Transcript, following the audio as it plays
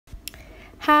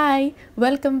Hi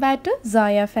welcome back to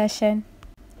soya fashion.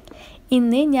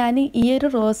 ഇന്ന് ഞാൻ ഈ ഒരു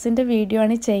റോസിൻ്റെ വീഡിയോ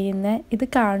ആണ് ചെയ്യുന്നത്. ഇത്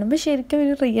കാണുമ്പോൾ ശരിക്കും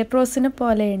ഒരു റിയൽ റോസിനെ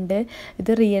പോലെയുണ്ട്.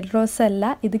 ഇത് റിയൽ റോസ് അല്ല,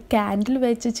 ഇത് കാൻഡിൽ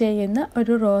വെച്ച് ചെയ്യുന്ന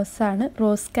ഒരു റോസാണ്.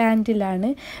 റോസ്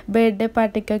കാൻഡിലാണ്. ബർത്ത്ഡേ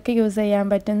പാർട്ടിക്കൊക്കെ യൂസ് ചെയ്യാൻ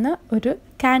പറ്റുന്ന ഒരു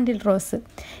കാൻഡിൽ റോസ്.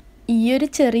 ഈ ഒരു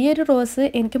ചെറിയൊരു റോസ്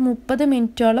എനിക്ക് 30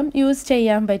 മിനിറ്റോളം യൂസ്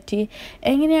ചെയ്യാൻ പറ്റി.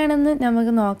 എങ്ങനെയാണെന്ന്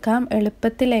നമുക്ക് നോക്കാം.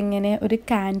 എളുപ്പത്തിൽ എങ്ങനെ ഒരു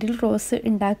കാൻഡിൽ റോസ്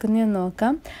ഉണ്ടാക്കുന്നതെന്ന്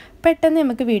നോക്കാം. പെട്ടെന്ന്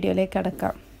നമുക്ക് വീഡിയോയിലേക്ക്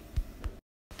കടക്കാം.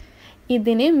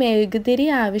 ഇതിന് മെഴുകുതിരി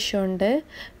ആവശ്യമുണ്ട്.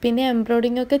 പിന്നെ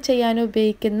എംബ്രോയിഡിംഗ് ഒക്കെ ചെയ്യാൻ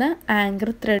ഉപയോഗിക്കുന്ന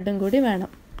ആങ്കർ ത്രെഡും കൂടി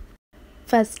വേണം.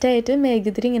 ഫസ്റ്റായിട്ട്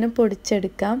മെഴുകുതിരി ഇങ്ങനെ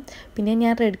പൊടിച്ചെടുക്കാം. പിന്നെ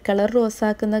ഞാൻ റെഡ് കളർ റോസ്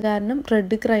ആക്കുന്ന കാരണം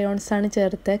റെഡ് ക്രയോൺസാണ്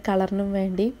ചേർത്ത് കളറിനും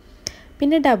വേണ്ടി.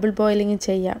 പിന്നെ ഡബിൾ ബോയിലിംഗ്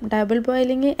ചെയ്യാം. ഡബിൾ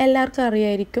ബോയിലിംഗ് എല്ലാവർക്കും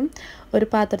അറിയായിരിക്കും. ഒരു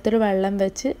പാത്രത്തിൽ വെള്ളം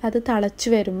വെച്ച് അത് തിളച്ച്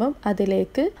വരുമ്പം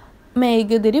അതിലേക്ക്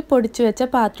മെഴുകുതിരി പൊടിച്ചു വെച്ച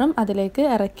പാത്രം അതിലേക്ക്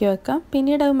ഇറക്കി വെക്കാം.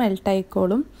 പിന്നീട് അത്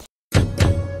മെൽട്ടായിക്കോളും.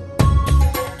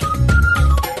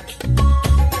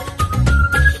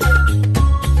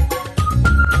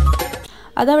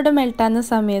 അതവിടെ മെൽട്ടാകുന്ന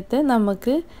സമയത്ത്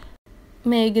നമുക്ക്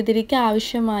മെഴുകുതിരിക്ക്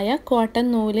ആവശ്യമായ കോട്ടൺ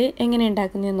നൂല് എങ്ങനെ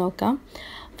ഉണ്ടാക്കുന്നതെന്ന് നോക്കാം.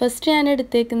 ഫസ്റ്റ് ഞാൻ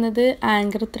എടുത്തേക്കുന്നത്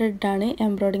ആങ്കർ ത്രെഡാണ്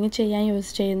എംബ്രോയിഡിങ് ചെയ്യാൻ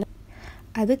യൂസ് ചെയ്യുന്നത്.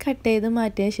 അത് കട്ട് ചെയ്ത്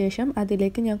മാറ്റിയ ശേഷം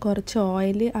അതിലേക്ക് ഞാൻ കുറച്ച്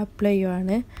ഓയിൽ അപ്ലൈ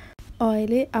ചെയ്യുവാണ്.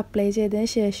 ഓയിൽ അപ്ലൈ ചെയ്തതിന്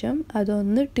ശേഷം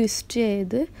അതൊന്ന് ട്വിസ്റ്റ്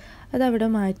ചെയ്ത് അതവിടെ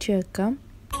മാറ്റി വെക്കാം.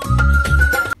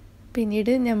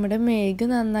 പിന്നീട് നമ്മുടെ മെഴുക്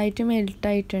നന്നായിട്ട്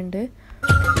മെൽട്ടായിട്ടുണ്ട്.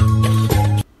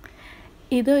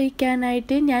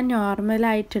 ഇതൊഴിക്കാനായിട്ട് ഞാൻ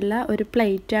നോർമലായിട്ടുള്ള ഒരു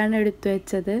പ്ലേറ്റാണ് എടുത്തു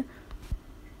വെച്ചത്.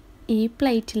 ഈ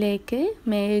പ്ലേറ്റിലേക്ക്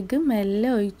മെഴുക് മെല്ലെ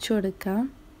ഒഴിച്ചു കൊടുക്കാം.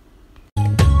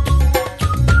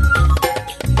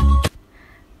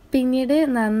 പിന്നീട്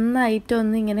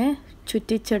നന്നായിട്ടൊന്നിങ്ങനെ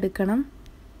ചുറ്റിച്ചെടുക്കണം.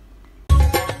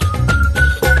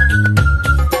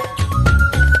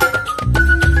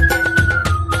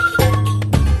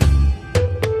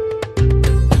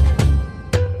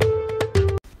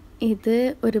 ഇത്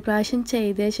ഒരു പ്രാവശ്യം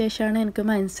ചെയ്ത ശേഷമാണ് എനിക്ക്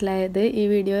മനസ്സിലായത് ഈ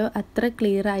വീഡിയോ അത്ര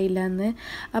ക്ലിയർ ആയില്ല എന്ന്.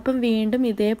 അപ്പം വീണ്ടും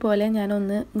ഇതേപോലെ ഞാൻ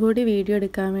ഒന്ന് കൂടി വീഡിയോ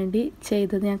എടുക്കാൻ വേണ്ടി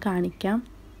ചെയ്തത് ഞാൻ കാണിക്കാം.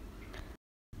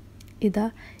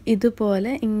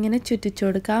 ഇതുപോലെ ഇങ്ങനെ ചുറ്റിച്ചു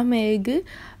കൊടുക്കുക. ആ മെഴുക്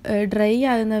ഡ്രൈ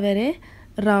ആകുന്നവരെ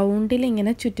റൗണ്ടിൽ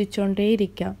ഇങ്ങനെ ചുറ്റിച്ചുകൊണ്ടേ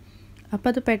ഇരിക്കാം. അപ്പോൾ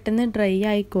അത് പെട്ടെന്ന് ഡ്രൈ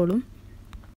ആയിക്കോളും.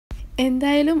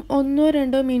 എന്തായാലും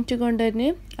 1-2 മിനിറ്റ് കൊണ്ട് തന്നെ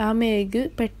ആ മെഴുക്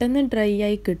പെട്ടെന്ന് ഡ്രൈ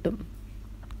ആയി കിട്ടും.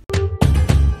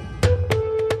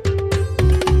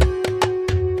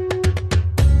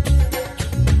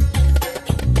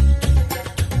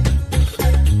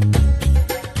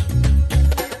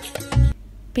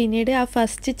 പിന്നീട് ആ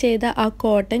ഫസ്റ്റ് ചെയ്ത ആ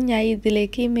കോട്ടൺ ഞാൻ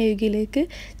ഇതിലേക്ക് ഈ മെഴുകിലേക്ക്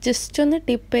ജസ്റ്റ് ഒന്ന്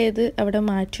ടിപ്പ് ചെയ്ത് അവിടെ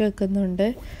മാറ്റി വെക്കുന്നുണ്ട്.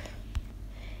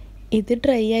 ഇത്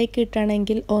ഡ്രൈ ആയി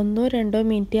കിട്ടണമെങ്കിൽ 1-2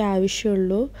 മിനിറ്റ്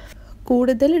ആവശ്യമുള്ളൂ.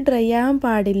 കൂടുതൽ ഡ്രൈ ആകാൻ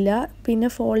പാടില്ല, പിന്നെ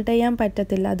ഫോൾഡ് ചെയ്യാൻ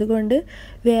പറ്റത്തില്ല. അതുകൊണ്ട്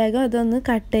വേഗം അതൊന്ന്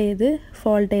കട്ട് ചെയ്ത്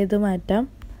ഫോൾഡ് ചെയ്ത് മാറ്റാം.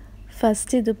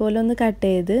 ഫസ്റ്റ് ഇതുപോലെ ഒന്ന് കട്ട്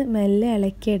ചെയ്ത് മെല്ലെ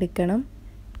ഇളക്കിയെടുക്കണം.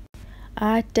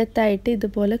 ആ അറ്റത്തായിട്ട്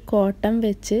ഇതുപോലെ കോട്ടൺ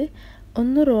വെച്ച്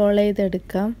ഒന്ന് റോൾ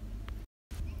ചെയ്തെടുക്കാം.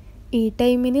 ഈ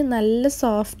ടൈമിന് നല്ല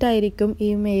സോഫ്റ്റ് ആയിരിക്കും ഈ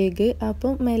മെഴുക്.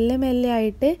 അപ്പം മെല്ലെ മെല്ലെ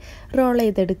ആയിട്ട് റോൾ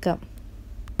ചെയ്തെടുക്കാം.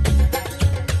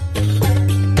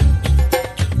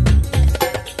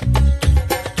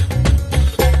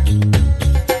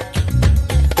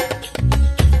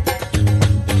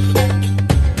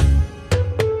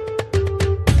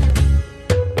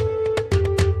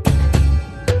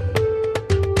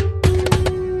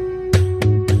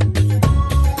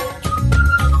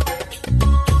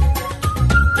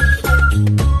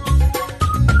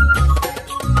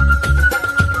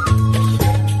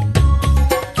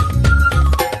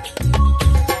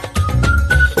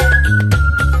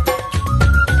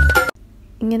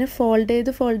 ഇങ്ങനെ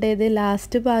ഫോൾഡ് ചെയ്ത്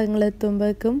ലാസ്റ്റ്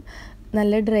ഭാഗങ്ങളെത്തുമ്പോഴേക്കും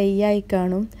നല്ല ഡ്രൈ ആയി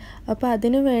കാണും. അപ്പോൾ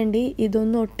അതിനു വേണ്ടി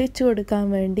ഇതൊന്ന് ഒട്ടിച്ചു കൊടുക്കാൻ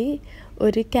വേണ്ടി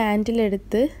ഒരു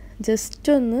കാൻഡിലെടുത്ത്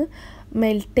ജസ്റ്റ് ഒന്ന്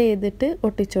മെൽറ്റ് ചെയ്തിട്ട്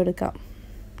ഒട്ടിച്ചു കൊടുക്കാം.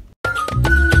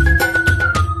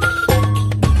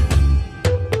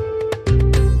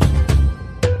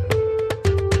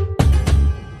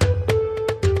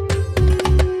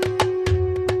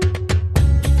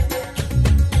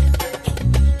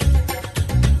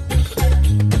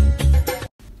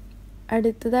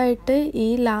 അടുത്തതായിട്ട് ഈ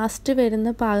ലാസ്റ്റ് വരുന്ന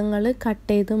ഭാഗങ്ങൾ കട്ട്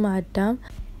ചെയ്ത് മാറ്റാം.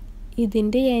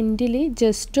 ഇതിൻ്റെ എൻഡിൽ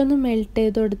ജസ്റ്റ് ഒന്ന് മെൽറ്റ്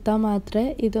ചെയ്ത് കൊടുത്താൽ മാത്രമേ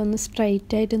ഇതൊന്ന്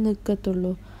സ്ട്രൈറ്റ് ആയിട്ട്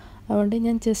നിൽക്കത്തുള്ളൂ. അതുകൊണ്ട്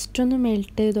ഞാൻ ജസ്റ്റ് ഒന്ന്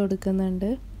മെൽറ്റ് ചെയ്ത് കൊടുക്കുന്നുണ്ട്.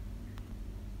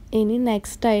 ഇനി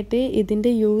നെക്സ്റ്റായിട്ട്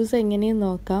ഇതിൻ്റെ യൂസ് എങ്ങനെയെന്ന്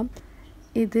നോക്കാം.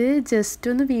 ഇത്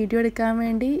ജസ്റ്റ് ഒന്ന് വീഡിയോ എടുക്കാൻ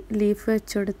വേണ്ടി ലീഫ്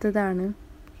വെച്ച് കൊടുത്തതാണ്.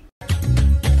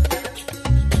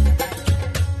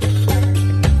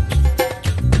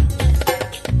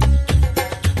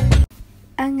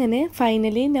 അങ്ങനെ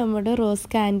ഫൈനലി നമ്മുടെ റോസ്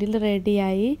കാൻഡിൽ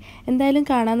റെഡിയായി. എന്തായാലും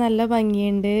കാണാൻ നല്ല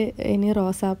ഭംഗിയുണ്ട്. ഇനി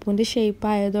റോസാപ്പൂവിൻ്റെ ഷേപ്പ്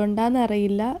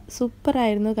ആയതുകൊണ്ടാണെന്നറിയില്ല,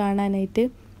 സൂപ്പറായിരുന്നു കാണാനായിട്ട്.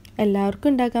 എല്ലാവർക്കും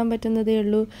ഉണ്ടാക്കാൻ പറ്റുന്നതേ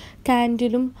ഉള്ളൂ.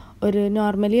 കാൻഡിലും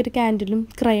നോർമലി ഒരു കാൻഡിലും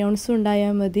ക്രയോൺസും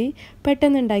ഉണ്ടായാൽ മതി,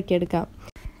 പെട്ടെന്ന് ഉണ്ടാക്കിയെടുക്കാം.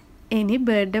 ഇനി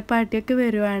ബർത്ത്ഡേ പാർട്ടിയൊക്കെ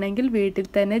വരുവാണെങ്കിൽ വീട്ടിൽ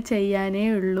തന്നെ ചെയ്യാനേ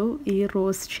ഉള്ളൂ ഈ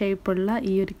റോസ് ഷേപ്പുള്ള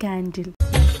ഈ ഒരു കാൻഡിൽ.